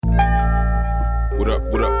What up,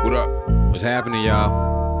 what up, what up? What's happening,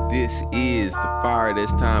 y'all? This is the Fire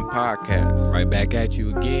This Time podcast. Right back at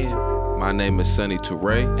you again. My name is Sunny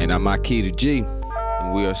Toure. And I'm Ahki G.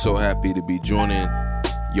 And we are so happy to be joining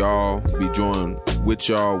with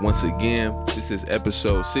y'all once again. This is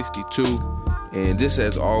episode 62. And just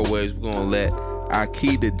as always, we're going to let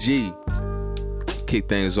Ahki G kick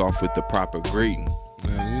things off with the proper greeting.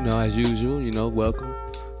 As usual, welcome.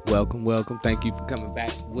 Thank you for coming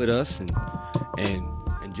back with us and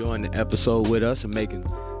enjoying the episode with us and making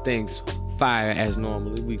things fire as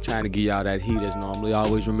normally. We trying to give y'all that heat as normally.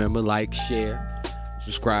 Always remember, like, share,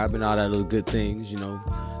 subscribe, and all that little good things,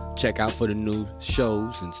 Check out for the new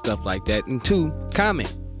shows and stuff like that. And 2,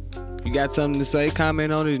 comment. If you got something to say,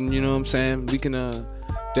 comment on it, and we can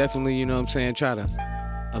definitely, try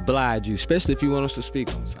to oblige you, especially if you want us to speak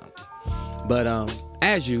on something. But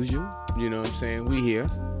as usual, we here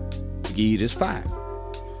to give you this fire.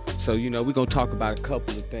 So, we're going to talk about a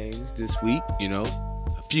couple of things this week,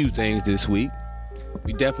 a few things this week.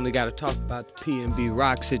 We definitely got to talk about the PnB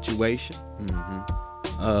Rock situation.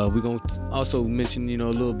 Mm-hmm. We're going to also mention, a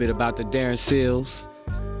little bit about the Darren Seals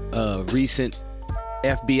recent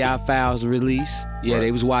FBI files release. Yeah,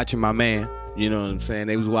 They was watching my man. You know what I'm saying?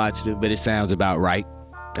 They was watching it, but it sounds about right.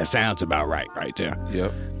 That sounds about right there.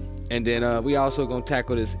 Yep. And then we also going to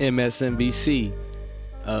tackle this MSNBC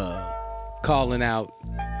calling out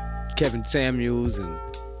Kevin Samuels and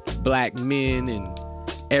black men and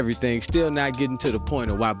everything. Still not getting to the point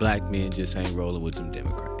of why black men just ain't rolling with them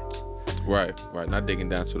Democrats. Right. Not digging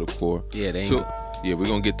down to the core. Yeah, they ain't. Yeah, we're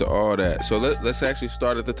going to get to all that. So let's actually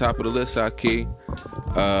start at the top of the list, Ahki.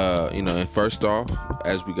 And first off,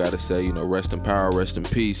 as we got to say, rest in power, rest in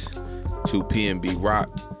peace to PnB Rock.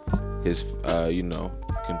 His,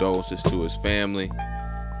 condolences to his family.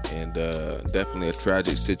 And definitely a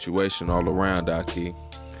tragic situation all around, Ahki.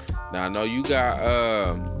 Now, I know you got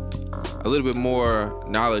a little bit more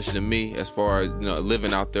knowledge than me as far as,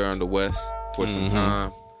 living out there in the West for some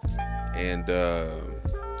time. And,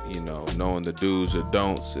 knowing the do's or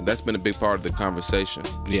don'ts. And that's been a big part of the conversation.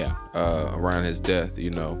 Yeah. Around his death,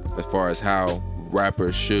 as far as how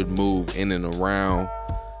rappers should move in and around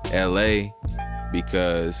L.A.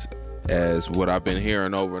 Because as what I've been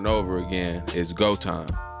hearing over and over again, it's go time.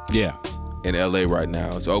 Yeah. In L.A. right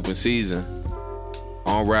now. It's open season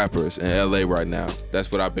on rappers in L.A. right now.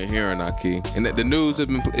 That's what I've been hearing, Ahki. And the news,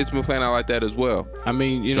 it's been playing out like that as well. I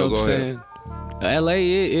mean, you know what I'm saying?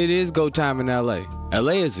 L.A., it is go time in L.A.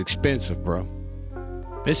 L.A. is expensive, bro.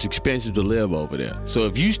 It's expensive to live over there. So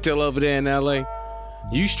if you still over there in L.A.,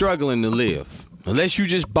 you struggling to live. Unless you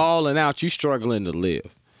just balling out, you struggling to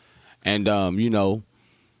live. And,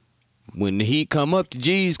 when the heat come up, the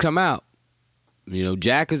G's come out.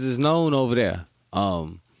 Jackers is known over there.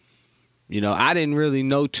 I didn't really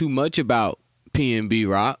know too much about PnB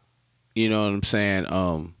Rock. You know what I'm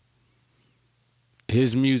saying?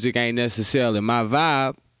 His music ain't necessarily my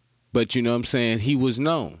vibe, but he was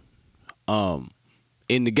known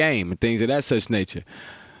in the game and things of that such nature.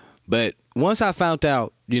 But once I found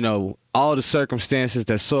out, all the circumstances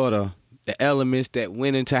that sort of the elements that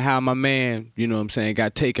went into how my man,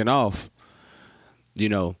 got taken off,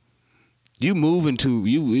 you seem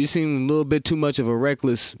a little bit too much of a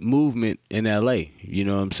reckless movement in LA. You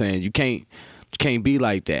know what I'm saying? You can't be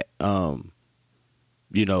like that.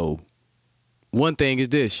 One thing is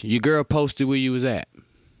this, your girl posted where you was at.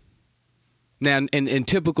 Now, in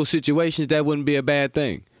typical situations, that wouldn't be a bad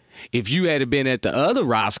thing. If you had been at the other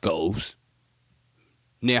Roscoe's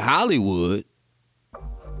near Hollywood,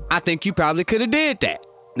 I think you probably could have did that.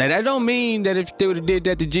 Now, that don't mean that if they would have did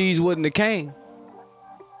that, the G's wouldn't have came.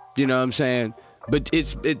 You know what I'm saying? But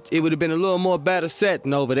it would have been a little more better set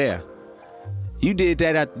than over there. You did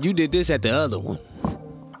this at the other one.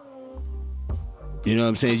 You know what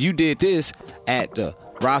I'm saying? You did this at the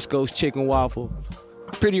Roscoe's Chicken Waffle.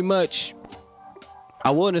 Pretty much,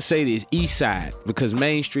 I want to say the east side, because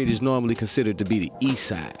Main Street is normally considered to be the east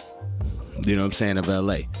side. You know what I'm saying, of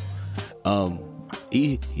L.A.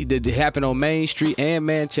 He did it happen on Main Street and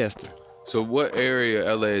Manchester. So what area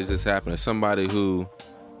of L.A. is this happening? Somebody who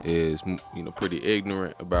is, pretty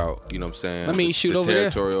ignorant about, the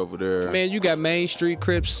territory over there. Man, you got Main Street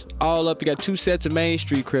Crips all up. You got 2 sets of Main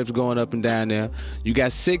Street Crips going up and down there. You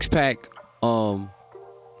got 6-pack,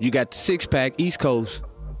 you got the 6-pack East Coast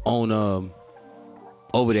on,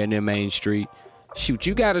 over there near Main Street. Shoot,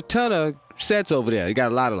 you got a ton of sets over there. You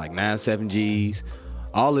got a lot of 9-7 Gs,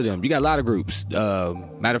 all of them. You got a lot of groups.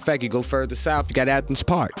 Matter of fact, you go further south, you got Athens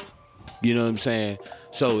Park. You know what I'm saying?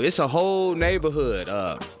 So it's a whole neighborhood.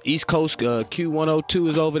 East Coast Q102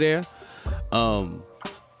 is over there.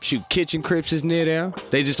 Shoot, Kitchen Crips is near there.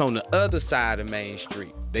 They just on the other side of Main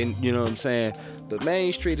Street. They, you know what I'm saying? The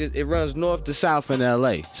Main Street, it runs north to south in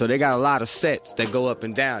L.A. So they got a lot of sets that go up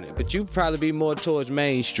and down it. But you probably be more towards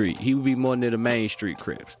Main Street. He would be more near the Main Street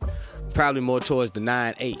Crips. Probably more towards the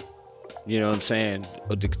 9-8. You know what I'm saying?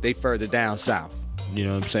 Or they further down south. You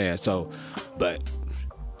know what I'm saying? So, but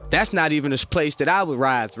that's not even a place that I would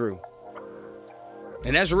ride through.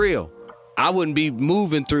 And that's real. I wouldn't be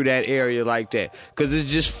moving through that area like that because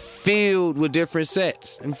it's just filled with different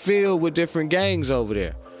sets and filled with different gangs over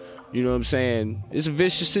there. You know what I'm saying? It's a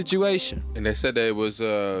vicious situation. And they said that it was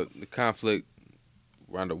the conflict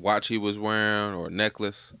around the watch he was wearing or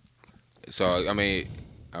necklace. So I mean,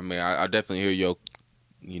 I definitely hear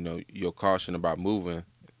your caution about moving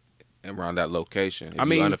around that location. If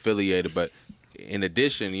you're unaffiliated, but in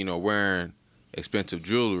addition, wearing expensive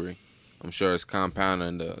jewelry, I'm sure it's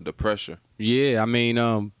compounding the pressure. Yeah, I mean,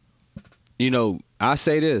 I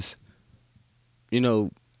say this.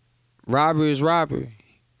 Robbery is robbery.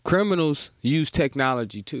 Criminals use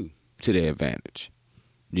technology too to their advantage.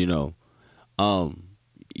 Your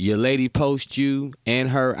lady posts you and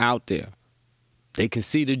her out there. They can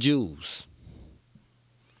see the jewels.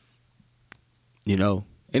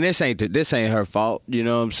 And this ain't her fault. You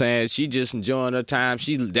know what I'm saying? She just enjoying her time.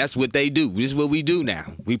 That's what they do. This is what we do now.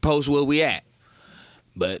 We post where we at.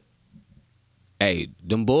 But hey,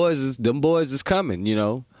 them boys is coming,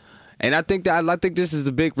 And I think this is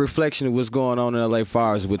the big reflection of what's going on in LA as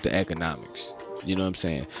far as with the economics. You know what I'm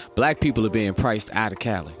saying? Black people are being priced out of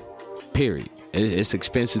Cali. Period. It's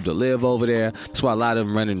expensive to live over there. That's why a lot of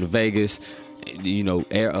them running to Vegas,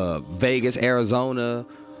 Vegas, Arizona.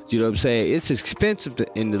 You know what I'm saying? It's expensive to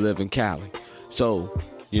live in Cali. So,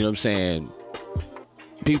 you know what I'm saying?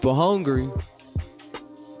 People hungry,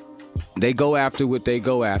 they go after what they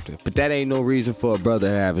go after. But that ain't no reason for a brother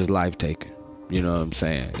to have his life taken. You know what I'm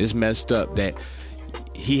saying? It's messed up that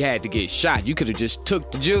he had to get shot. You could have just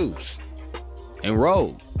took the Jews and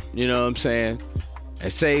rolled. You know what I'm saying?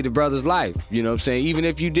 And saved the brother's life. You know what I'm saying? Even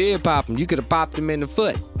if you did pop him, you could have popped him in the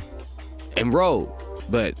foot and rolled.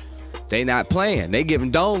 But they not playing. They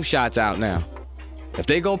giving dome shots out now. If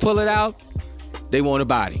they gonna pull it out, they want a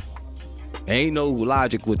body. There ain't no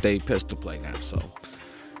logic with they pistol play now. So,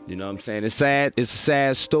 you know what I'm saying? It's sad. It's a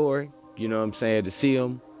sad story. You know what I'm saying? To see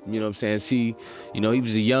him. You know what I'm saying? He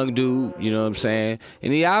was a young dude. You know what I'm saying?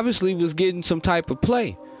 And he obviously was getting some type of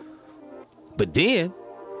play. But then,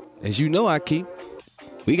 as you know, Ahki,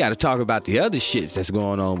 we got to talk about the other shits that's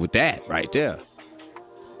going on with that right there.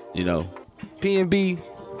 PnB,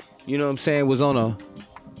 you know what I'm saying, was on a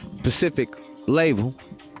Pacific label,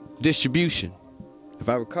 distribution. If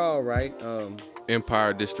I recall right.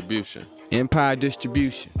 Empire Distribution. And,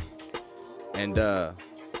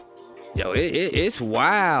 it's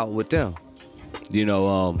wild with them.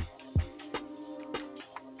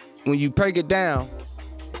 When you break it down,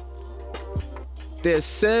 there's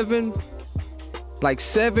 7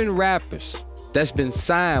 rappers that's been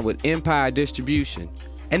signed with Empire Distribution,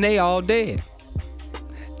 and they all dead.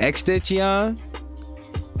 Extension,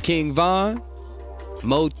 King Von,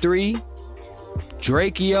 Mo 3,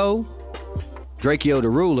 Drakeo the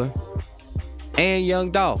Ruler, and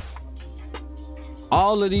Young Dolph.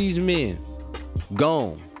 All of these men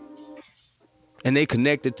gone, and they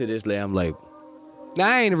connected to this damn label. Now,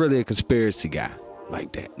 I ain't really a conspiracy guy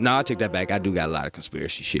like that. No, I take that back. I do got a lot of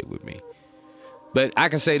conspiracy shit with me. But I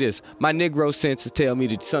can say this. My Negro senses tell me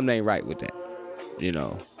that something ain't right with that.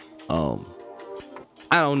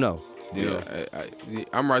 I don't know.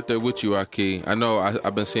 I'm right there with you, Ahki. I know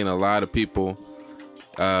I've been seeing a lot of people.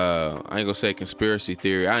 I ain't gonna say conspiracy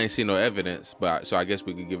theory. I ain't seen no evidence, but so I guess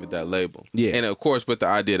we could give it that label. Yeah. And of course, with the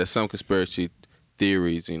idea that some conspiracy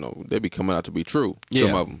theories, they be coming out to be true. Yeah.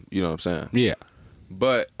 Some of them, you know what I'm saying? Yeah.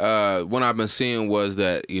 But what I've been seeing was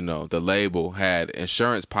that the label had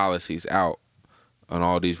insurance policies out on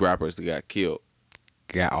all these rappers that got killed.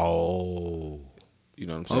 You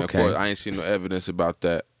know what I'm saying? Okay. Of course, I ain't seen no evidence about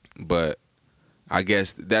that, but I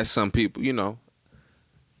guess that's some people,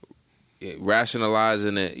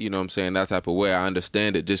 rationalizing it, you know what I'm saying, that type of way. I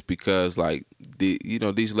understand it just because, like,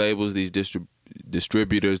 these labels, these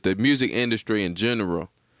distributors, the music industry in general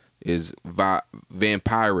is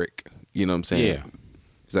vampiric, you know what I'm saying? Yeah.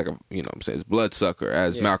 It's like it's bloodsucker,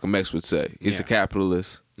 as Malcolm X would say. It's a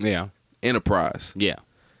capitalist enterprise. Yeah.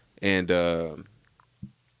 And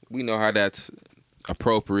we know how that's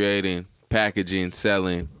appropriating, packaging,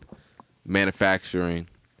 selling, manufacturing,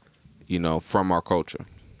 from our culture.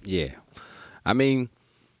 Yeah. I mean,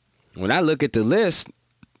 when I look at the list,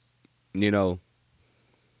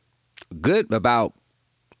 good about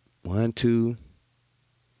 1, 2,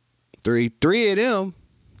 3 of them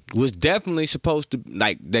was definitely supposed to,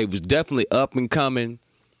 like, they was definitely up and coming,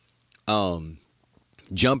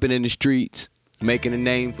 jumping in the streets, making a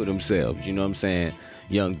name for themselves. You know what I'm saying?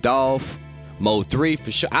 Young Dolph, Mo 3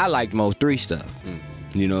 for sure. I liked Mo 3 stuff.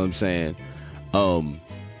 You know what I'm saying?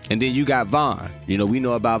 And then you got Von. You know, we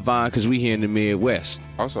know about Von because we here in the Midwest.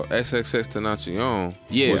 Also, XXXTentacion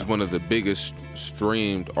was one of the biggest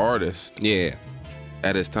streamed artists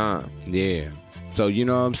at his time. Yeah. So, you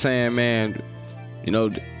know what I'm saying, man? You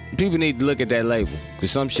know, people need to look at that label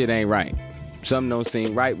because some shit ain't right. Something don't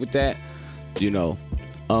seem right with that, you know.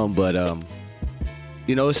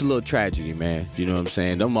 You know, it's a little tragedy, man. You know what I'm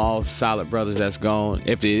saying? Them all solid brothers that's gone.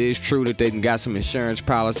 If it is true that they done got some insurance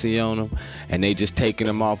policy on them and they just taking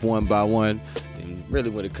them off one by one, then really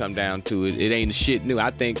when it come down to it, it ain't shit new. I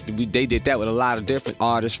think they did that with a lot of different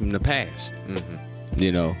artists from the past.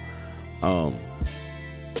 You know,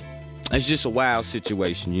 it's just a wild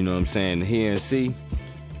situation. You know what I'm saying? Here and see.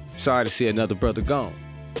 Sorry to see another brother gone.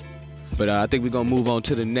 But I think we're going to move on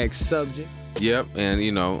to the next subject. Yep, and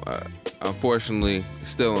you know, unfortunately,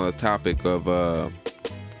 still on the topic of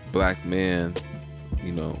black men,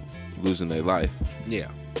 you know, losing their life.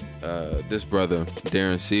 Yeah. This brother,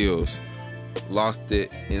 Darren Seals, lost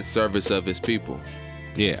it in service of his people.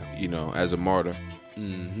 Yeah. You know, as a martyr.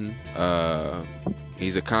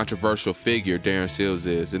 He's a controversial figure, Darren Seals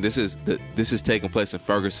is. And this is taking place in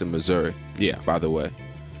Ferguson, Missouri. Yeah. By the way.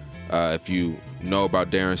 If you know about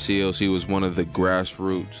Darren Seals, he was one of the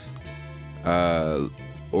grassroots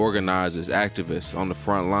organizers, activists on the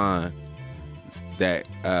front line that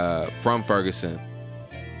from Ferguson,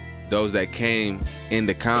 those that came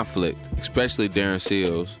into conflict, especially Darren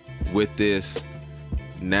Seals, with this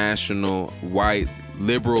national white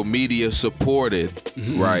liberal media supported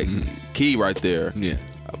key right there,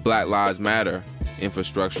 Black Lives Matter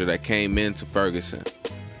infrastructure that came into Ferguson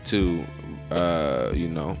to you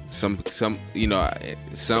know, some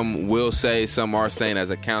will say, some are saying as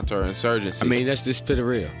a counterinsurgency. I mean, that's just for the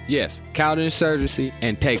real. Yes, counterinsurgency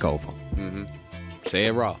and takeover. Say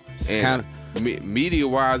it raw. And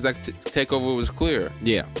media-wise, that takeover was clear.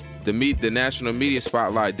 Yeah. The national media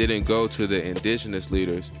spotlight didn't go to the indigenous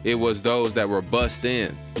leaders. It was those that were bussed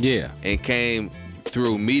in. Yeah. And came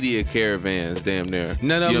through media caravans, damn near.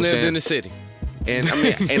 None of them lived in the city. And I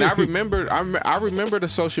mean, and I remember the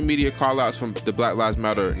social media call-outs from the Black Lives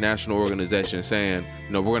Matter national organization saying,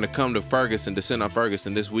 you know, we're going to come to Ferguson, descend on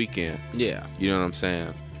Ferguson this weekend. Yeah. You know what I'm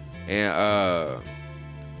saying? And,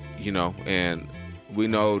 you know, and we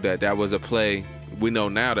know that was a play. We know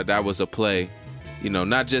now that was a play, you know,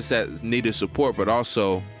 not just as needed support, but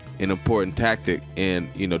also an important tactic in,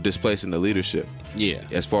 you know, displacing the leadership. Yeah.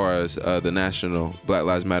 As far as the national Black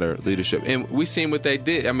Lives Matter leadership. And we seen what they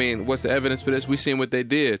did. I mean, what's the evidence for this? We seen what they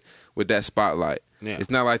did with that spotlight. Yeah. It's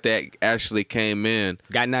not like they actually came in.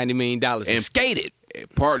 Got $90 million and skated.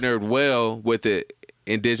 Partnered well with the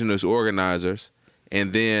indigenous organizers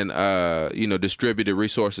and then, you know, distributed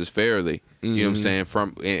resources fairly. You know what I'm saying?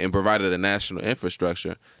 And provided a national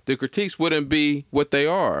infrastructure. The critiques wouldn't be what they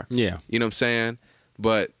are. Yeah. You know what I'm saying?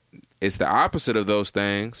 But it's the opposite of those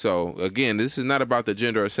things. So, again, this is not about the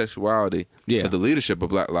gender or sexuality of the leadership of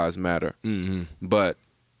Black Lives Matter, but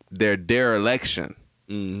their dereliction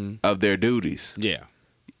of their duties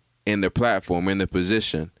in their platform, in their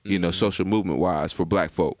position, you know, social movement-wise for black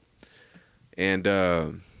folk. And,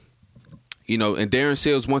 you know, and Darren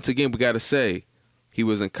Seals, once again, we got to say, he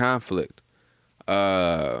was in conflict.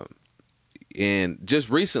 And just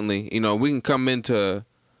recently, you know, we can come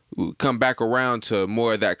back around to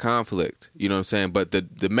more of that conflict, you know what I'm saying? But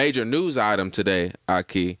the major news item today,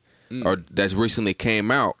 Ahki, or that's recently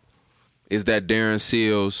came out, is that Darren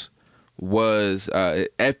Seals was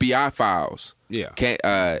FBI files. Yeah.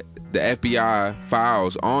 The FBI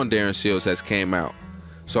files on Darren Seals has came out.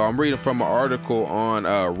 So I'm reading from an article on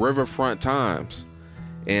Riverfront Times,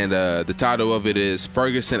 and the title of it is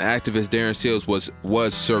 "Ferguson activist Darren Seals was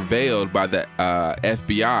surveilled by the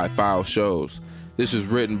FBI file shows." This was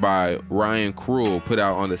written by Ryan Cruel, put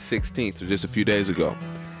out on the 16th, so just a few days ago.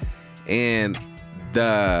 And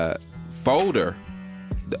the folder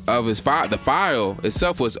of his file, the file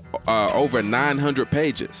itself was over 900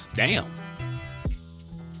 pages. Damn.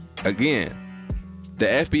 Again, the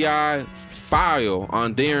FBI file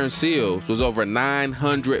on Darren Seals was over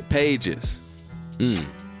 900 pages.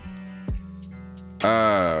 The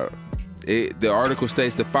article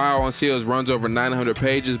states the file on Seals runs over 900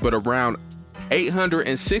 pages, but around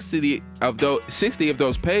 860 of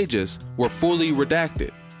those pages were fully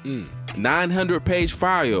redacted. 900-page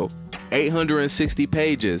file, 860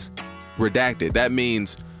 pages redacted. That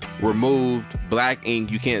means removed, black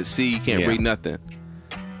ink, you can't see, you can't read nothing.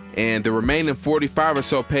 And the remaining 45 or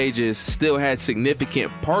so pages still had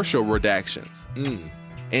significant partial redactions.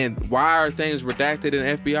 And why are things redacted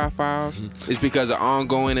in FBI files? It's because of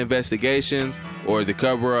ongoing investigations or to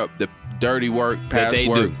cover up the dirty work, past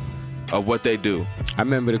work of what they do. I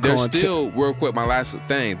remember there's still, real quick, my last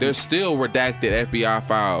thing, there's still redacted FBI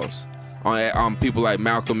files on people like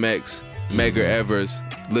Malcolm X, Medgar Evers,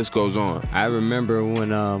 list goes on. I remember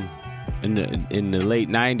when in the late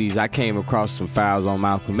 90s, I came across some files on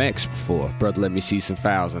Malcolm X before. Brother let me see some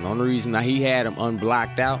files. And the only reason he had them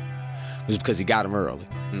unblocked out was because he got them early.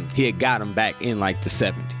 He had got them back in like the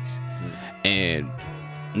 70s. And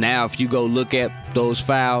now if you go look at those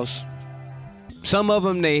files, some of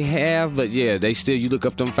them they have, but yeah, they still, you look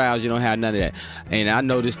up them files, you don't have none of that. And I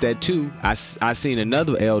noticed that too. I seen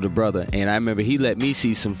another elder brother, and I remember he let me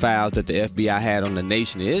see some files that the FBI had on the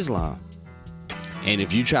Nation of Islam. And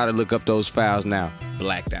if you try to look up those files now,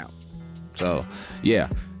 blacked out. So yeah,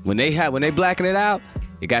 when they blacking it out,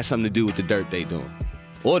 it got something to do with the dirt they doing.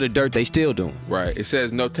 Or the dirt they still doing. Right. It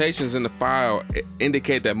says notations in the file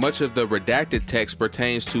indicate that much of the redacted text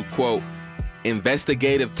pertains to, quote,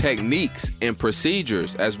 investigative techniques and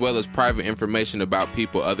procedures, as well as private information about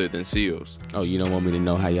people other than SEALs. Oh, you don't want me to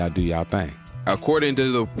know how y'all do y'all thing? According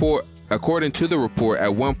to the report,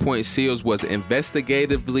 at one point SEALs was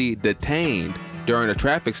investigatively detained during a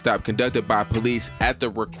traffic stop conducted by police at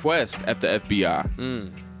the request of the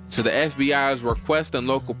FBI. So the FBI is requesting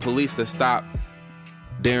local police to stop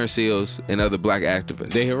Darren Seals and other black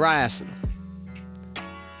activists. They harassing them.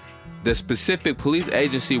 The specific police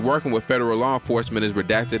agency working with federal law enforcement is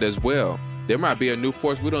redacted as well. There might be a new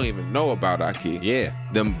force we don't even know about, Ahki. Yeah.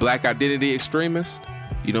 Them black identity extremists.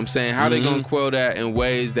 You know what I'm saying? How they gonna quell that in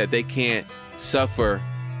ways that they can't suffer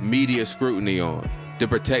media scrutiny on to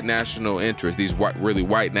protect national interests, these really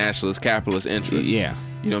white nationalist capitalist interests. Yeah.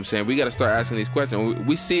 You know what I'm saying? We got to start asking these questions.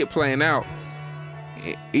 We see it playing out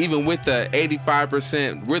even with the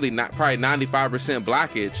 85%, really not probably 95%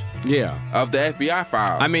 blockage of the FBI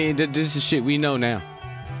file. I mean, this is shit we know now.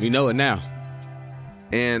 We know it now.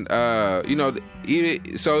 And,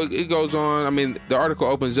 so it goes on. I mean, the article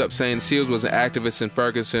opens up saying Seals was an activist in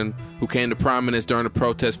Ferguson who came to prominence during the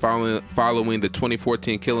protest following the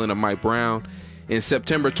 2014 killing of Mike Brown. In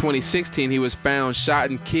September 2016, he was found shot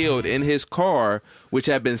and killed in his car, which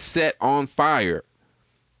had been set on fire.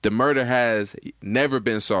 The murder has never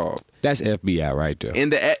been solved. That's FBI right there. In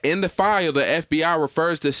the file, the FBI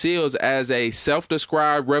refers to Seals as a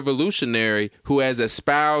self-described revolutionary who has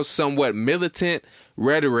espoused somewhat militant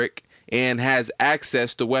rhetoric and has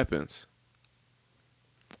access to weapons.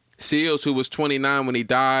 Seals, who was 29 when he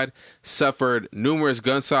died, suffered numerous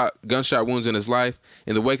gunshot wounds in his life.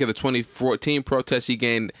 In the wake of the 2014 protests, he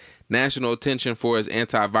gained national attention for his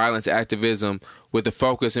anti-violence activism, with a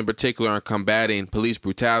focus in particular on combating police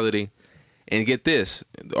brutality. And get this,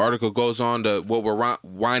 the article goes on to what we're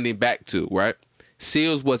winding back to, right?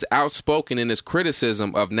 Seals was outspoken in his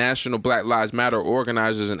criticism of National Black Lives Matter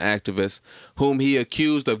organizers and activists, whom he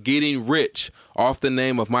accused of getting rich off the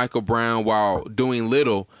name of Michael Brown while doing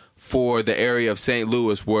little for the area of St.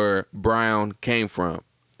 Louis where Brown came from.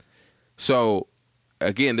 So,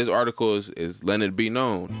 again, this article is letting it be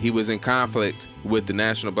known. He was in conflict with the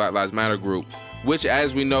National Black Lives Matter group, which,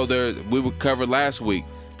 as we know, we covered last week,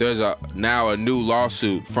 there's now a new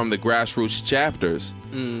lawsuit from the grassroots chapters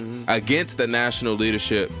against the national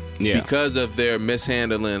leadership because of their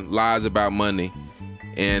mishandling, lies about money,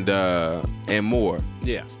 and more.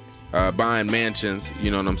 Yeah. Buying mansions, you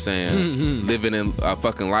know what I'm saying? Living in a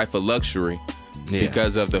fucking life of luxury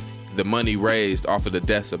because of the money raised off of the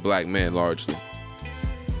deaths of black men, largely.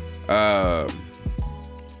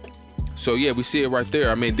 So yeah, we see it right there.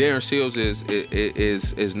 I mean, Darren Seals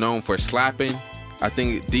is known for slapping. I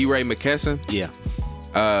think D-Ray McKesson. Yeah.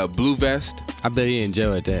 Blue Vest. I bet he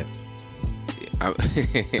enjoyed that. I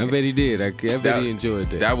bet he did. I bet he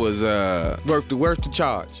enjoyed that. That was worth the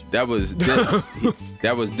charge. That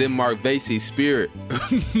was Denmark Vesey's spirit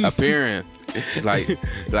appearing. Like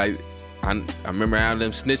I remember how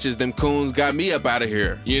them snitches, them coons got me up out of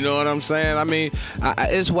here. You know what I'm saying? I mean,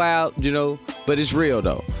 it's wild, but it's real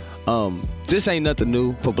though. This ain't nothing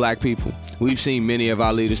new for black people. We've seen many of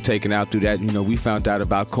our leaders taken out through that. We found out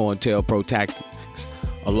about COINTELPRO tactics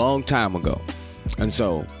a long time ago. And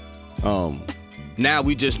so, now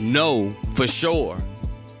we just know for sure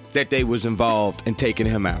that they was involved in taking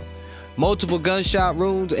him out. Multiple gunshot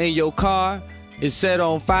wounds in your car is set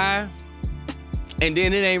on fire, and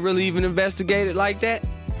then it ain't really even investigated like that.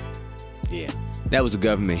 Yeah, that was a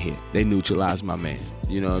government hit. They neutralized my man.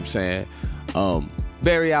 You know what I'm saying?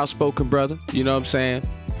 Very outspoken brother. You know what I'm saying?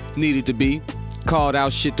 Needed to be. Called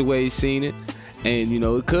out shit the way he seen it. And, you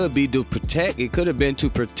know, it could be to protect. It could have been to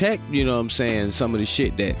protect, you know what I'm saying, some of the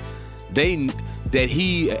shit that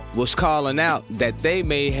he was calling out that they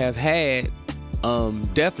may have had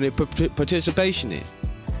definite participation in.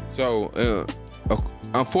 So,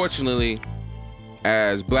 unfortunately,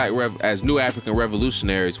 as new African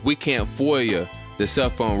revolutionaries, we can't FOIA the cell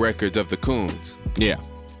phone records of the coons. Yeah.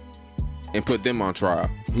 And put them on trial.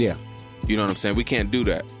 Yeah. You know what I'm saying? We can't do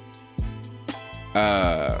that.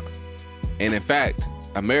 And in fact,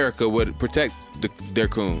 America would protect their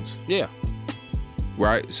coons. Yeah.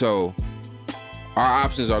 Right? So our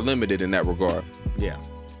options are limited in that regard. Yeah.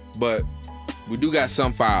 But we do got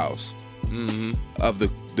some files of the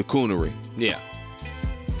coonery. Yeah.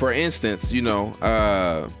 For instance,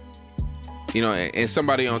 and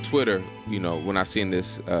somebody on Twitter, you know, when I seen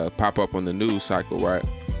this pop up on the news cycle, right?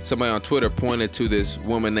 Somebody on Twitter pointed to this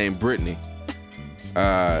woman named Brittany.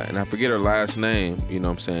 And I forget her last name, you know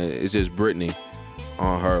what I'm saying? It's just Brittany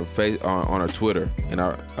on her face on her Twitter. And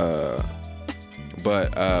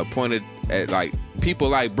pointed at, like, people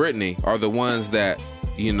like Brittany are the ones that,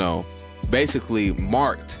 you know, basically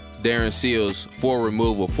marked Darren Seals for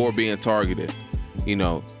removal, for being targeted, you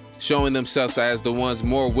know, showing themselves as the ones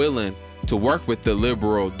more willing to work with the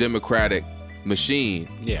liberal democratic machine.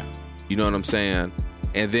 Yeah. You know what I'm saying?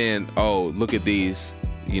 And then, look at these,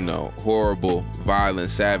 you know, horrible,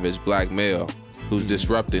 violent, savage black male who's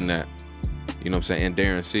disrupting that. You know what I'm saying? And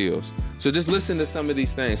Darren Seals. So just listen to some of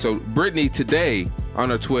these things. So Brittany today on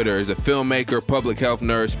her Twitter is a filmmaker, public health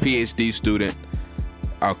nurse, PhD student,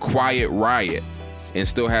 a quiet riot, and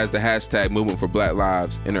still has the hashtag Movement for Black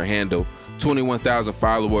Lives in her handle. 21,000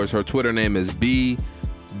 followers. Her Twitter name is B.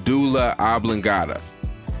 Dula Oblongata.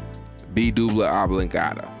 B. Dula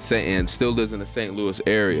Oblongata. And still lives in the St. Louis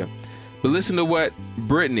area. But listen to what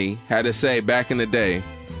Brittany had to say back in the day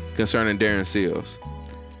concerning Darren Seals.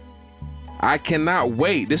 I cannot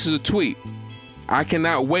wait. This is a tweet. I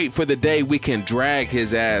cannot wait for the day we can drag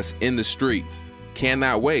his ass in the street.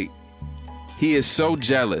 Cannot wait. He is so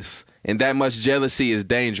jealous, and that much jealousy is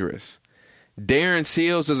dangerous. Darren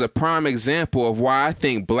Seals is a prime example of why I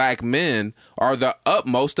think black men are the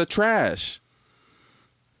utmost of trash.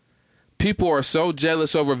 People are so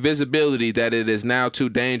jealous over visibility that it is now too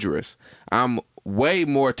dangerous. I'm way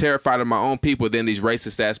more terrified of my own people than these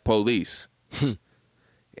racist-ass police.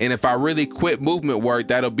 And if I really quit movement work,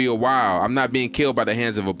 that'll be a while. I'm not being killed by the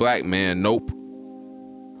hands of a black man. Nope.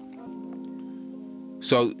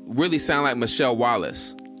 So really sound like Michelle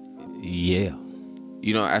Wallace. Yeah.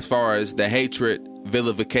 You know, as far as the hatred,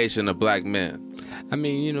 vilification of black men. I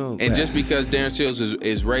mean, you know. And just because Darren Seals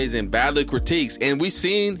is raising valid critiques, and we've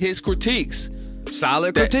seen his critiques.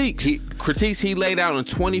 Solid critiques. Critiques he laid out in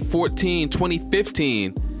 2014,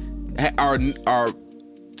 2015 are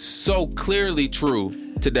so clearly true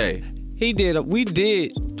today. We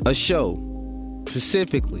did a show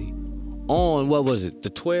specifically on, what was it, the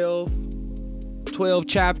 12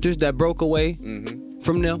 chapters that broke away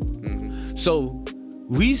from them. Mm-hmm. So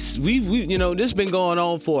we you know, this been going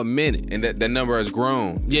on for a minute, and that number has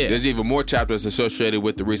grown. Yeah, there's even more chapters associated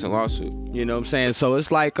with the recent lawsuit. You know what I'm saying? So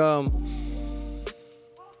it's like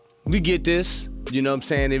we get this, you know what I'm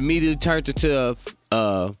saying, it immediately turns into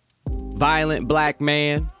a violent black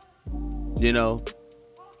man, you know,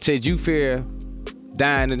 says you fear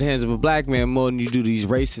dying in the hands of a black man more than you do these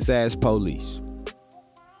racist ass police.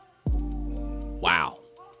 Wow.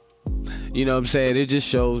 You know what I'm saying? It just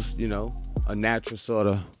shows, you know, a natural sort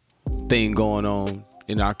of thing going on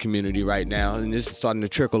in our community right now, and this is starting to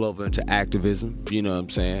trickle over into activism. You know what I'm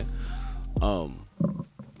saying?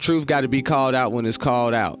 Truth got to be called out when it's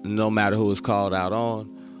called out, no matter who it's called out on.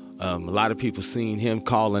 A lot of people seen him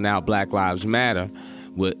calling out Black Lives Matter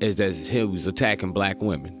as he was attacking black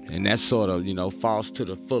women, and that's sort of, you know, false to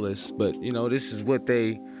the fullest. But you know, this is what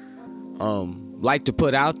they like to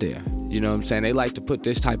put out there. You know what I'm saying? They like to put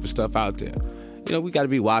this type of stuff out there. You know, we got to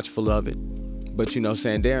be watchful of it. But you know what I'm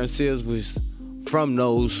saying, Darren Seals was from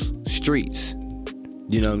those streets.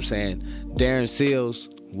 You know what I'm saying? Darren Seals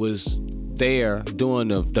was there doing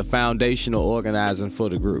the foundational organizing for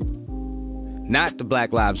the group. Not the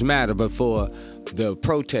Black Lives Matter, but for the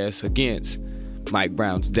protests against Mike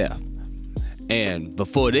Brown's death. And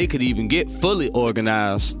before they could even get fully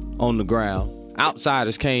organized on the ground,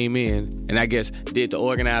 outsiders came in and I guess did the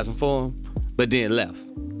organizing for them, but then left.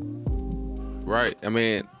 Right. I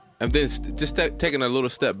mean, and then just taking a little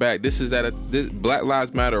step back, this Black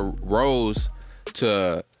Lives Matter rose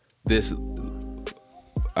to this,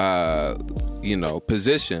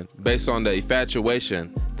 position based on the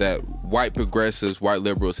infatuation that white progressives, white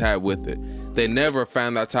liberals had with it. They never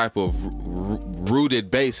found that type of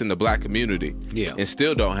rooted base in the black community, and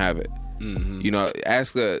still don't have it. You know,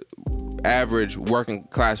 ask a average working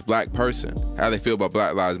class black person how they feel about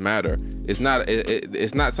Black Lives Matter. It's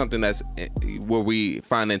not something that's where we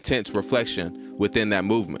find intense reflection within that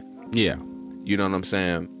movement. Yeah. You know what I'm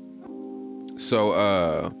saying?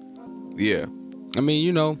 So, yeah. I mean,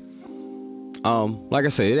 you know, like I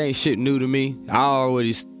said, it ain't shit new to me. I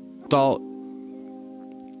already thought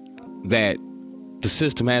that the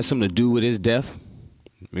system had something to do with his death.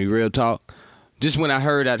 I mean, real talk. Just when I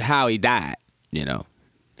heard how he died, you know,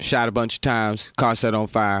 shot a bunch of times, car set on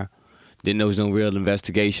fire, didn't know there was no real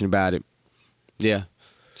investigation about it. Yeah,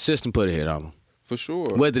 system put a hit on him. For sure.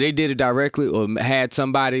 Whether they did it directly or had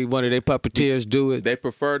somebody, one of their puppeteers do it. They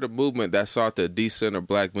preferred a movement that sought to decenter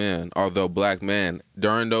black men, although black men,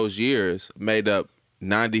 during those years, made up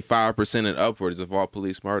 95% and upwards of all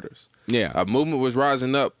police murders. Yeah. A movement was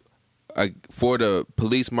rising up for the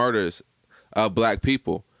police murders of black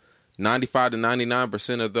people. 95 to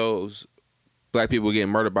 99% of those black people getting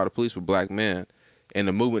murdered by the police were black men. And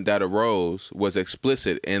the movement that arose was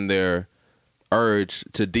explicit in their urge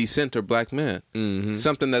to decenter black men. Mm-hmm.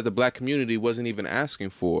 Something that the black community wasn't even asking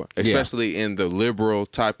for, especially in the liberal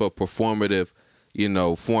type of performative, you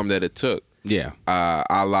know, form that it took. Yeah.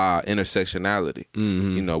 A la intersectionality,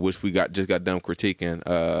 you know, which we just got done critiquing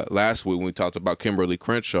last week when we talked about Kimberly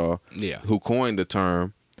Crenshaw, who coined the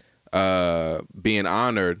term being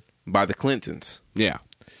honored by the Clintons. Yeah.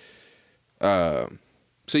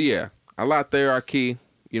 So, yeah, a lot there, Ahki.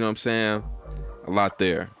 You know what I'm saying? A lot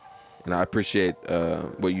there. And I appreciate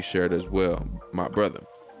what you shared as well, my brother.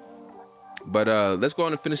 But let's go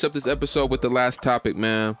on and finish up this episode with the last topic,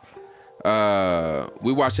 man.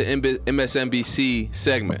 We watched an MSNBC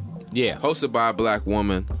segment. Yeah. Hosted by a black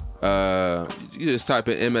woman. You just type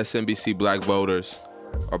in MSNBC black voters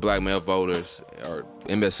or black male voters or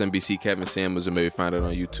MSNBC Kevin Samuels and maybe find it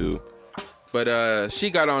on YouTube. But she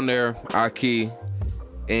got on there, Ahki,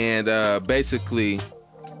 and basically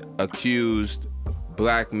accused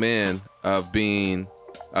black men of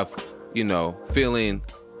feeling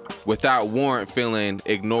without warrant, feeling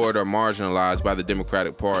ignored or marginalized by the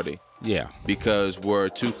Democratic Party. Yeah. Because we're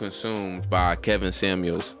too consumed by Kevin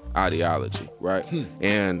Samuels' ideology, right?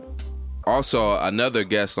 And also another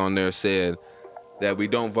guest on there said that we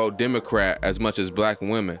don't vote Democrat as much as black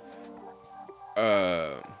women,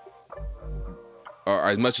 or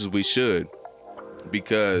as much as we should,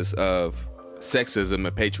 because of sexism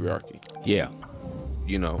and patriarchy. Yeah.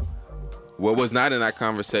 You know, what was not in that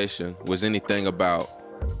conversation was anything about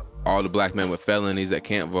all the black men with felonies that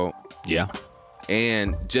can't vote. Yeah.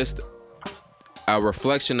 And just a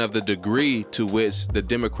reflection of the degree to which the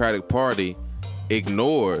Democratic Party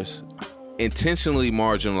ignores, intentionally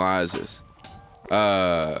marginalizes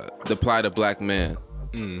the plight of black men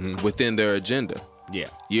within their agenda. Yeah.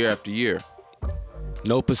 Year after year.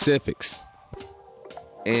 No Pacifics.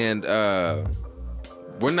 And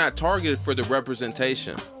we're not targeted for the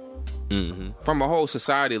representation from a whole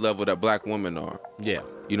society level that black women are. Yeah.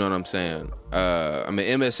 You know what I'm saying?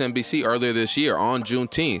 MSNBC earlier this year on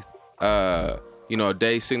Juneteenth, a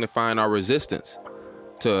day signifying our resistance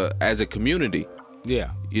as a community.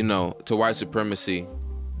 Yeah. You know, to white supremacy.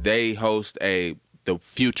 They host the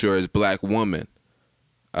Future is Black Woman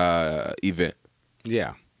event.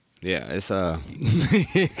 Yeah. Yeah. It's yeah.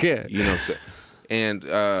 You know what I'm saying? And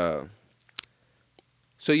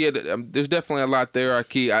so yeah, there's definitely a lot there,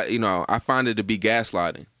 Ahki. I find it to be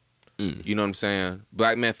gaslighting. You know what I'm saying?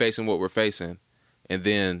 Black men facing what we're facing, and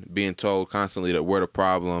then being told constantly that we're the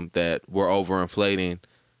problem, that we're overinflating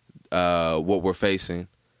what we're facing,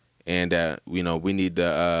 and that we need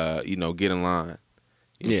to get in line.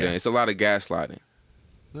 You know what I'm saying? It's a lot of gaslighting.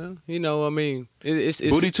 Well, I mean, it's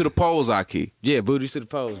booty to the polls, Ahki. Yeah, booty to the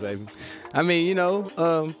polls, baby. I mean,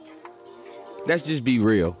 let's just be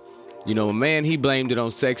real. A man, he blamed it on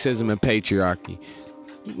sexism and patriarchy.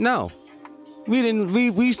 No. We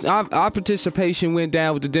didn't. Our participation went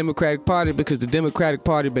down with the Democratic Party because the Democratic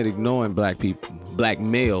Party been ignoring black people, black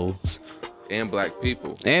males, and black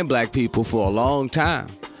people for a long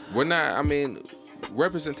time. We're not. I mean,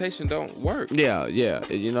 representation don't work. Yeah.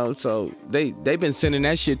 So they've been sending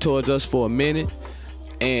that shit towards us for a minute,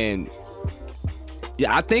 and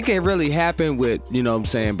yeah, I think it really happened with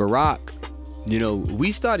Barack.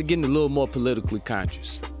 We started getting a little more politically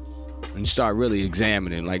conscious. And start really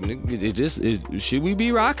examining, like, should we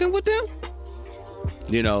be rocking with them?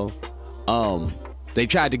 They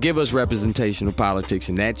tried to give us representation of politics,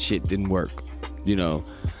 and that shit didn't work. So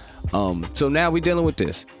now we're dealing with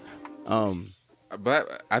this.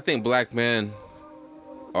 But I think black men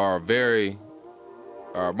are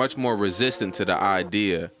much more resistant to the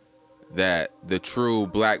idea that the true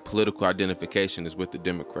black political identification is with the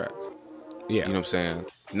Democrats. Yeah. You know what I'm saying?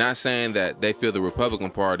 Not saying that they feel the Republican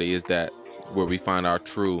Party is that where we find our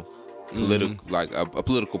true political, like a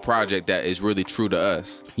political project that is really true to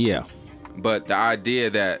us. Yeah. But the idea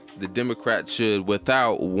that the Democrats should,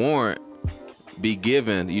 without warrant, be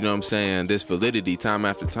given, you know what I'm saying, this validity time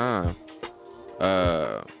after time.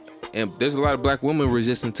 And there's a lot of black women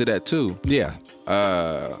resistant to that too. Yeah.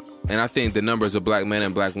 And I think the numbers of black men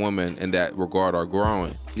and black women in that regard are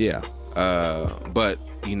growing. Yeah. But,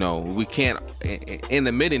 you know, we can't, in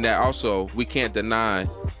admitting that also, we can't deny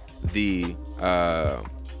the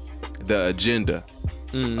agenda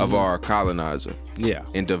of our colonizer. Yeah.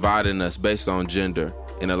 In dividing us based on gender.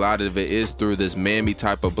 And a lot of it is through this mammy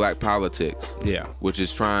type of black politics. Yeah. Which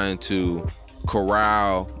is trying to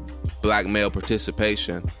corral black male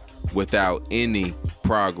participation without any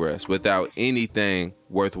progress, without anything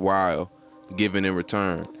worthwhile given in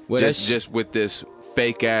return. Well, just with this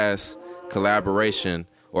fake ass collaboration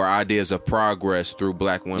or ideas of progress through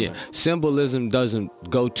black women. Yeah. Symbolism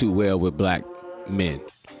doesn't go too well with black men.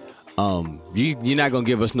 You're not gonna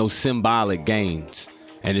give us no symbolic gains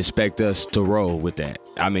and expect us to roll with that.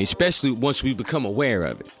 I mean, especially once we become aware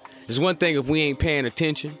of it. It's one thing if we ain't paying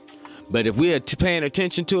attention, but if we're paying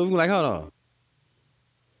attention to it, we're like, hold on,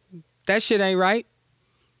 that shit ain't right.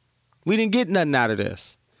 We didn't get nothing out of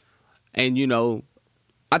this. And, you know,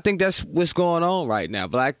 I think that's what's going on right now.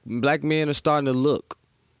 Black men are starting to look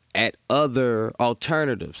at other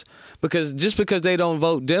alternatives. Because just because they don't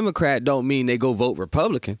vote Democrat don't mean they go vote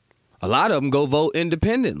Republican. A lot of them go vote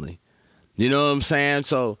independently. You know what I'm saying?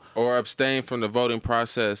 So, or abstain from the voting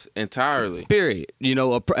process entirely. Period. You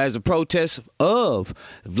know, as a protest of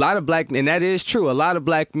a lot of black, and that is true. A lot of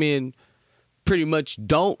black men pretty much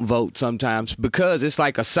don't vote sometimes because it's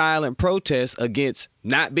like a silent protest against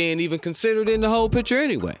not being even considered in the whole picture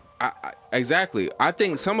anyway. Exactly. I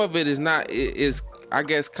think some of it is I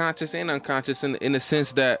guess conscious and unconscious in the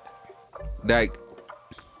sense that like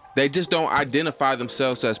they just don't identify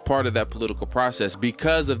themselves as part of that political process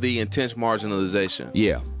because of the intense marginalization.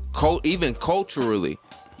 Yeah. Even culturally,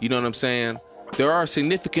 you know what I'm saying? There are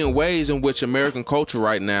significant ways in which American culture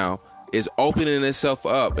right now is opening itself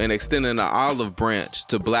up and extending an olive branch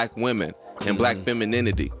to black women and black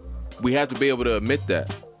femininity. We have to be able to admit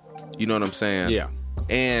that. You know what I'm saying? Yeah.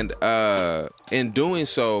 And in doing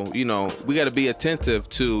so, you know, we got to be attentive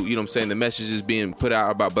to, you know what I'm saying, the messages being put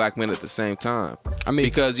out about black men at the same time. I mean,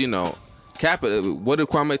 because, you know, what did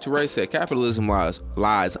Kwame Ture say? Capitalism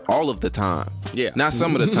lies all of the time. Yeah. Not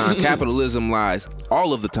some of the time. Capitalism lies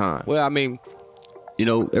all of the time. Well, I mean, you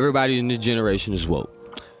know, everybody in this generation is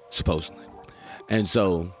woke, supposedly. And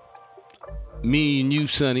so me and you,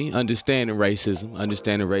 Sonny, understanding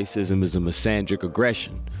racism is a misandric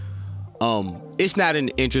aggression. It's not in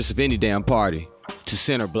the interest of any damn party to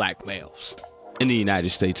center black males in the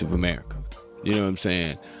United States of America. You know what I'm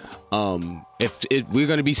saying? If we're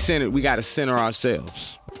going to be centered, we got to center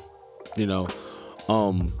ourselves. You know?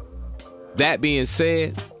 That being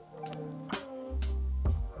said,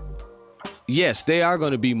 yes, they are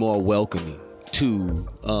going to be more welcoming to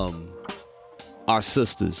our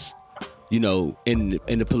sisters, you know, in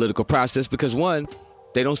the political process because, one,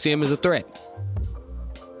 they don't see them as a threat.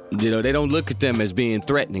 You know, they don't look at them as being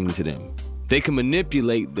threatening to them. They can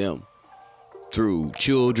manipulate them through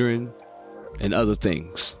children and other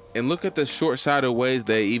things. And look at the short-sighted ways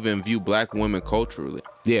they even view black women culturally.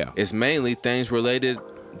 Yeah. It's mainly things related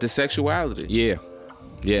to sexuality. Yeah.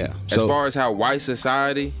 Yeah. As far as how white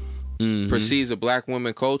society perceives a black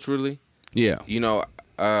woman culturally. Yeah. You know,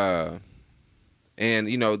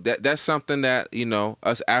 and, you know, that's something that, you know,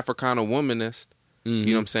 us Africana womanists, you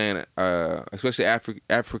know what I'm saying, especially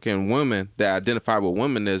African women that identify with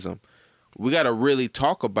womanism, we got to really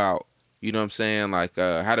talk about, you know what I'm saying, like,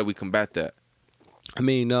 how do we combat that? I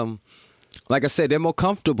mean, like I said, they're more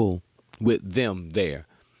comfortable with them there.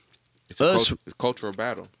 It's a cultural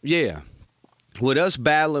battle. Yeah. With us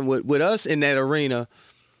battling, with us in that arena,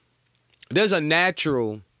 there's a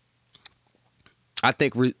natural, I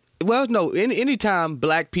think, anytime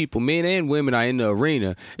black people, men and women, are in the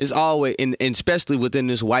arena, it's always, and especially within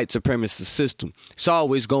this white supremacist system, it's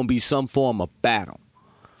always going to be some form of battle.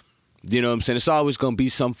 You know what I'm saying? It's always going to be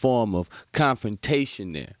some form of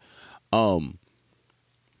confrontation there.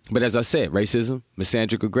 But as I said, racism,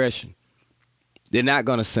 misandric aggression, they're not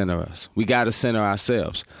going to center us. We got to center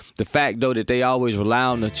ourselves. The fact, though, that they always rely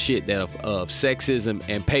on the shit of sexism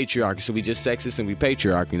and patriarchy. So we just sexist and we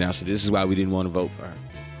patriarchy now. So this is why we didn't want to vote for her.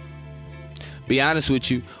 Be honest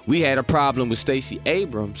with you, we had a problem with Stacey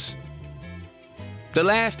Abrams the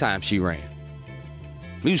last time she ran.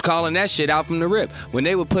 We was calling that shit out from the rip. When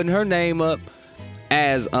they were putting her name up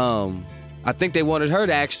as I think they wanted her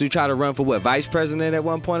to actually try to run for what, vice president at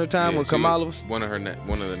one point in time when Kamala was one of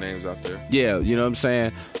the names out there. Yeah, you know what I'm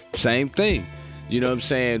saying? Same thing. You know what I'm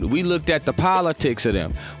saying? We looked at the politics of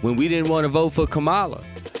them when we didn't want to vote for Kamala.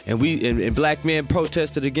 And black men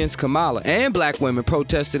protested against Kamala, and black women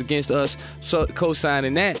protested against us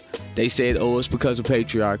co-signing that. They said, oh, it's because of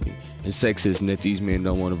patriarchy and sexism that these men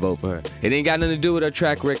don't want to vote for her. It ain't got nothing to do with her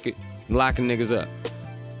track record locking niggas up.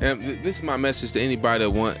 And this is my message to anybody that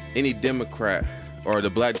want any Democrat or the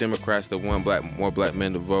black Democrats that want more black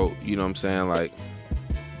men to vote. You know what I'm saying? Like,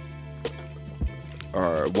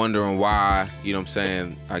 or wondering why, you know what I'm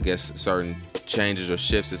saying, I guess certain changes or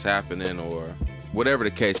shifts is happening or whatever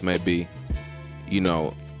the case may be. You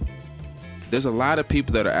know, there's a lot of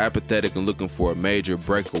people that are apathetic and looking for a major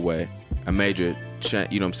breakaway, a major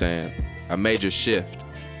you know what I'm saying, a major shift.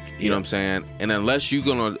 You know what I'm saying? And unless you're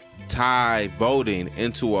going to tie voting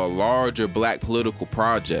into a larger black political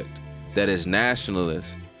project that is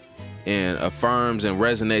nationalist and affirms and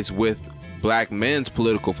resonates with black men's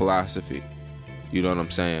political philosophy, you know what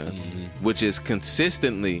I'm saying? Mm-hmm. Which is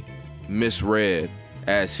consistently misread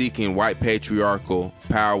as seeking white patriarchal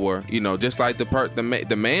power. You know, just like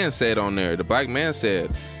the man said on there, the black man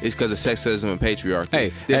said, it's because of sexism and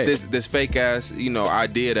patriarchy. This fake ass, you know,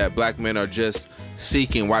 idea that black men are just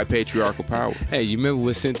seeking white patriarchal power. Hey, you remember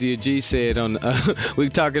what Cynthia G said on we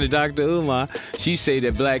talking to Dr. Umar? She said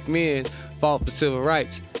that black men fought for civil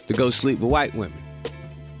rights to go sleep with white women.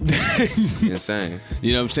 Insane.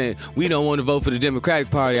 You know what I'm saying? We don't want to vote for the Democratic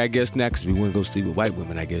Party, I guess, now because we want to go sleep with white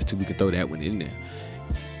women, I guess, too. We can throw that one in there.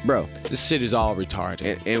 Bro, this shit is all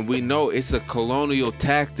retarded. And we know it's a colonial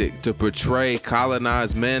tactic to portray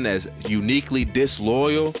colonized men as uniquely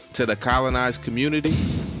disloyal to the colonized community.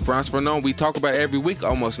 France Fanon, we talk about it every week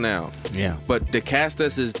almost now. Yeah. But to cast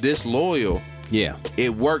us as disloyal, yeah,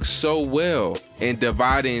 it works so well in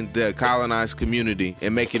dividing the colonized community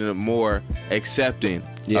and making it more accepting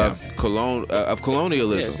of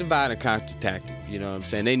colonialism. Yeah, it's a divide and conquer tactic. You know what I'm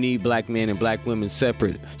saying? They need black men and black women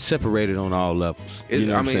separated on all levels. You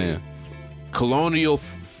know what I'm saying? Colonial,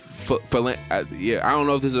 I don't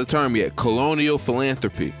know if this is a term yet. Colonial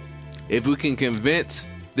philanthropy. If we can convince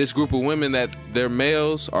this group of women that their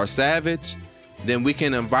males are savage, then we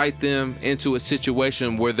can invite them into a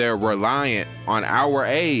situation where they're reliant on our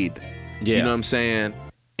aid. Yeah. You know what I'm saying?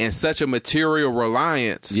 And such a material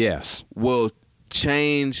reliance will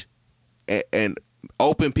change and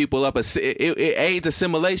open people up. It aids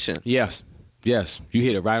assimilation. Yes. You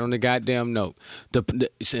hit it right on the goddamn note. The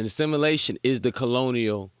assimilation is the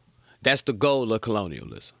colonial, that's the goal of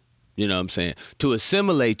colonialism. You know what I'm saying? To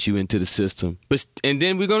assimilate you into the system, and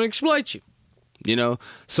then we're going to exploit you. You know?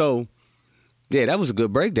 So, yeah, that was a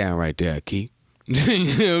good breakdown right there, Ahki. You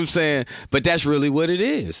know what I'm saying? But that's really what it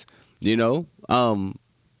is. You know?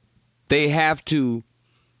 They have to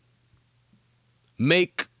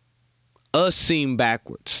make us seem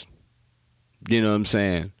backwards. You know what I'm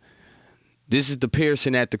saying? This is the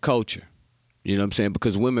piercing at the culture. You know what I'm saying?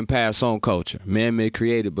 Because women pass on culture. Men may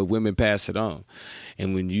create it, but women pass it on.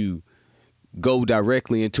 And when you go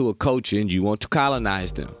directly into a culture and you want to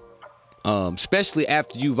colonize them, especially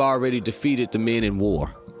after you've already defeated the men in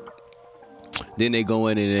war, then they go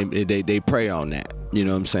in and they prey on that. You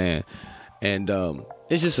know what I'm saying? And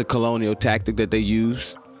it's just a colonial tactic that they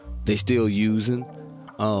use. They still using.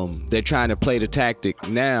 They're trying to play the tactic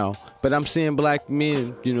now, but I'm seeing black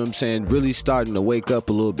men, you know what I'm saying, really starting to wake up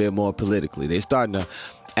a little bit more politically. They're starting to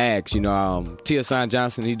ask, you know, Tia Son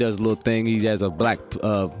Johnson, he does a little thing. He has a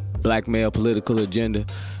black male political agenda.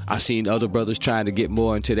 I've seen other brothers trying to get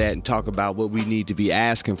more into that and talk about what we need to be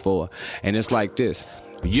asking for. And it's like this.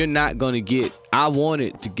 You're not going to I want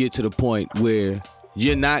it to get to the point where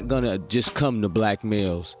you're not going to just come to black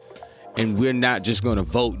males and we're not just going to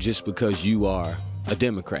vote just because you are a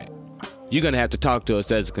Democrat. You're going to have to talk to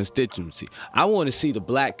us as a constituency. I want to see the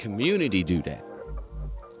black community do that.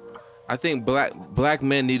 I think black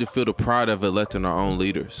men need to feel the pride of electing our own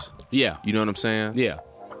leaders. Yeah. You know what I'm saying? Yeah.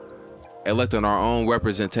 Electing our own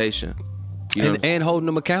representation. And holding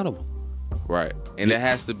them accountable. Right. And that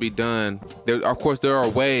has to be done. Of course, there are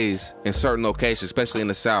ways in certain locations, especially in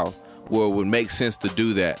the South, where it would make sense to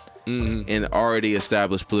do that in already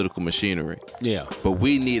established political machinery. Yeah. But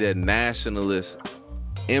we need a nationalist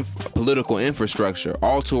political infrastructure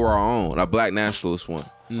all to our own, a black nationalist one.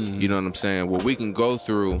 You know what I'm saying? Where we can go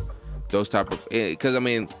through those type of, because I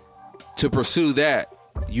mean, to pursue that,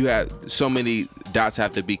 you have so many dots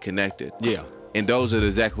have to be connected. Yeah. And those are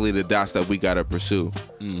exactly the dots that we got to pursue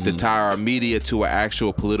to tie our media to an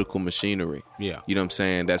actual political machinery. Yeah. You know what I'm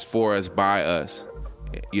saying? That's for us, by us.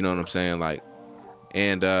 You know what I'm saying? Like,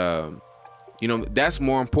 and, you know, that's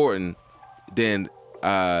more important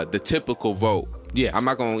the typical vote. Yeah. I'm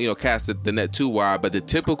not going to cast the net too wide, but the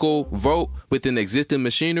typical vote within existing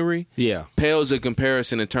machinery pales in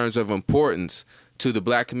comparison in terms of importance to the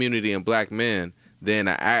black community and black men than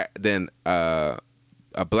a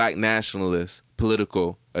black nationalist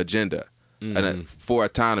political agenda for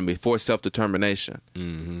autonomy, for self-determination.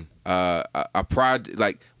 We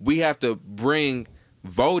have to bring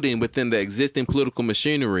voting within the existing political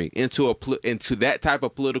machinery into that type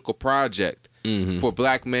of political project for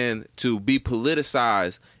black men to be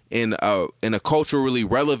politicized in a culturally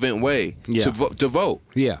relevant way to vote.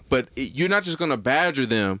 Yeah. But you're not just going to badger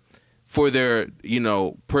them for their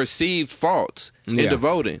perceived faults into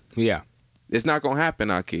voting. Yeah. It's not going to happen,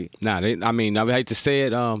 Ahki. Nah, I would hate to say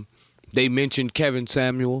it. They mentioned Kevin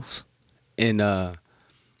Samuels,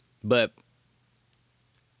 but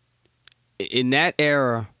in that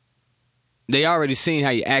era, they already seen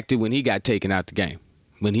how he acted when he got taken out the game,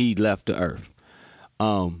 when he left the earth.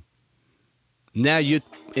 Now you're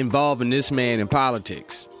involving this man in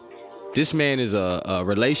politics. This man is a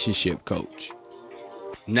relationship coach.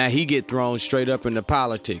 Now he get thrown straight up into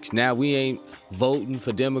politics. Now we ain't voting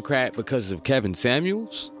for Democrat because of Kevin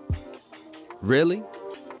Samuels? Really?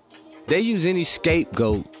 They use any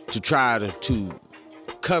scapegoat to try to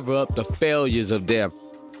cover up the failures of their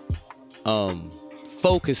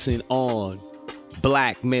focusing on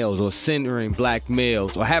black males or centering black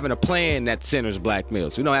males or having a plan that centers black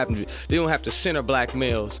males. They don't have to center black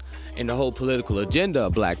males in the whole political agenda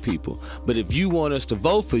of black people. But if you want us to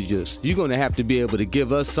vote for you, you're going to have to be able to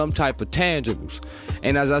give us some type of tangibles.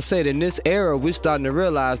 And as I said, in this era, we're starting to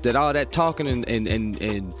realize that all that talking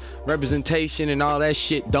and representation and all that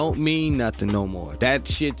shit don't mean nothing no more. That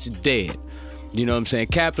shit's dead. You know what I'm saying?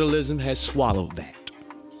 Capitalism has swallowed that.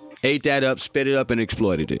 Ate that up, spit it up, and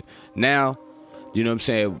exploited it. Now, you know what I'm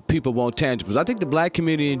saying, people want tangibles. I think the black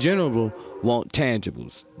community in general want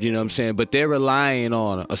tangibles. You know what I'm saying? But they're relying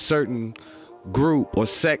on a certain group or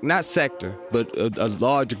not sector, but a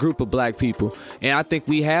large group of black people. And I think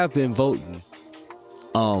we have been voting,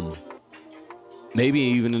 maybe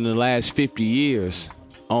even in the last 50 years,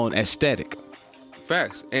 on aesthetic.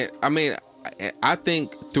 Facts. And I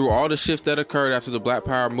think through all the shifts that occurred after the Black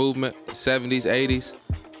Power movement, 70s, 80s,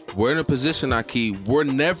 we're in a position, Ahki, we're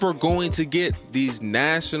never going to get these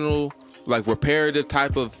national, reparative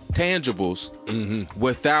type of tangibles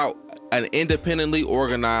without an independently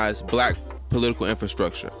organized black political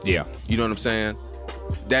infrastructure. Yeah. You know what I'm saying?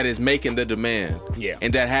 That is making the demand. Yeah.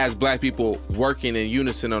 And that has black people working in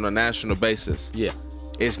unison on a national basis. Yeah.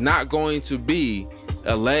 It's not going to be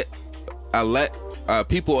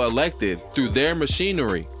people elected through their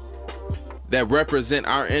machinery that represent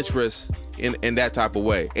our interests in that type of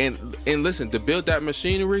way. And listen, to build that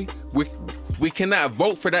machinery, we cannot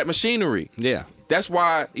vote for that machinery. Yeah. That's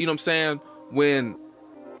why, you know what I'm saying, when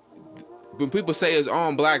people say it's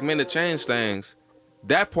on black men to change things,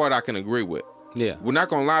 that part I can agree with. Yeah. We're not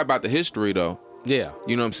going to lie about the history, though. Yeah.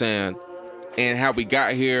 You know what I'm saying? And how we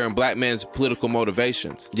got here and black men's political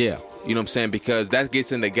motivations. Yeah. You know what I'm saying? Because that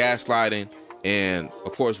gets into gaslighting. And,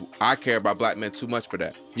 of course, I care about black men too much for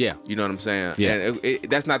that. Yeah. You know what I'm saying? Yeah. And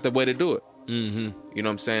that's not the way to do it. Mm-hmm. You know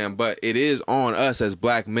what I'm saying? But it is on us as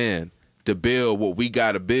black men to build what we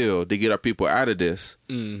got to build to get our people out of this.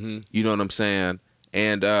 Mm-hmm. You know what I'm saying?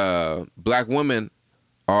 And black women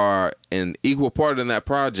are an equal part in that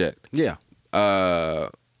project. Yeah.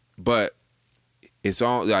 But it's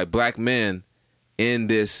all black men in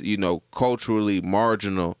this, culturally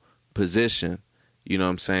marginal position. You know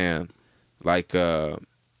what I'm saying? We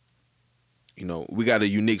got a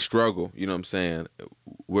unique struggle. You know what I'm saying?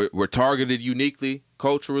 We're targeted uniquely,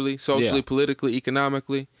 culturally, socially, politically,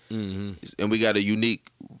 economically. Mm-hmm. And we got a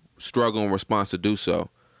unique struggle and response to do so.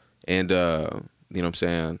 And, you know what I'm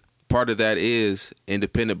saying? Part of that is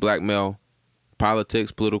independent black male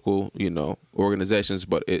politics, political, organizations,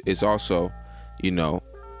 but it's also,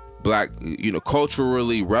 black,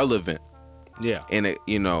 culturally relevant. Yeah. And it,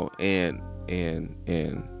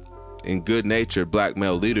 and good natured black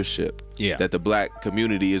male leadership that the black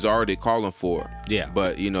community is already calling for. Yeah.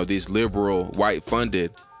 But, these liberal white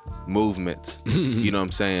funded movements, you know what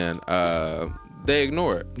I'm saying? They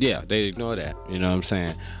ignore it. Yeah, they ignore that. You know what I'm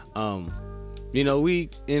saying?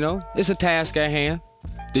 It's a task at hand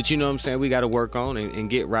that, you know what I'm saying, we got to work on and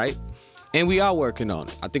get right. And we are working on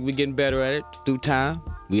it. I think we're getting better at it through time.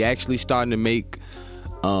 We actually starting to make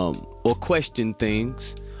or question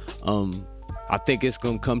things. I think it's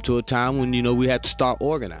going to come to a time when, we have to start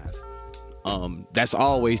organizing. That's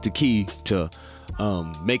always the key to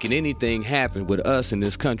making anything happen with us in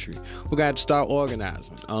this country. We got to start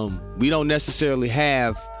organizing. We don't necessarily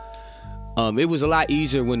have... it was a lot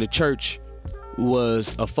easier when the church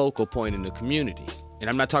was a focal point in the community. And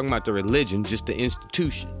I'm not talking about the religion, just the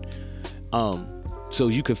institution. So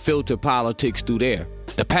you could filter politics through there.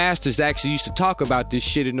 The pastors actually used to talk about this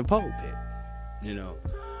shit in the pulpit, you know.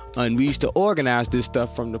 And we used to organize this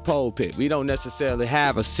stuff from the pulpit. We don't necessarily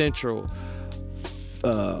have a central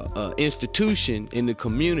institution in the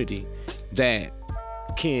community that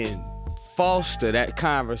can foster that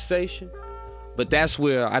conversation. But that's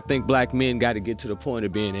where I think black men got to get to the point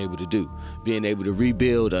of being able to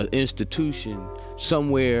rebuild an institution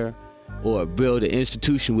somewhere, or build an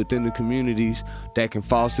institution within the communities that can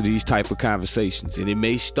foster these type of conversations. And it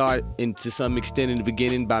may start, to some extent in the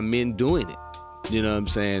beginning, by men doing it. You know what I'm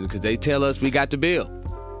saying? Because they tell us we got to build.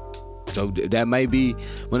 So that may be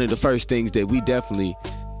one of the first things that we definitely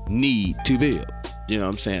need to build. You know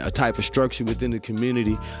what I'm saying? A type of structure within the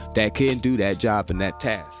community that can do that job and that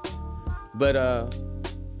task. But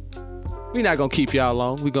we're not going to keep y'all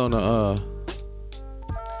long. We're going to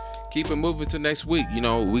keep it moving to next week. You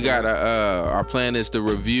know, we got our plan is to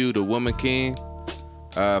review The Woman King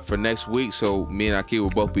for next week. So me and Ahki will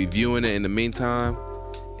both be viewing it in the meantime.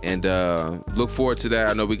 And look forward to that.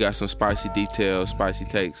 I know we got some spicy details, spicy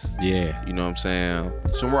takes. Yeah. You know what I'm saying?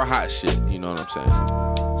 Some real hot shit. You know what I'm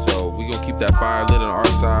saying? So we going to keep that fire lit on our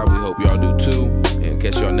side. We hope y'all do too. And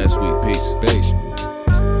catch y'all next week. Peace. Peace.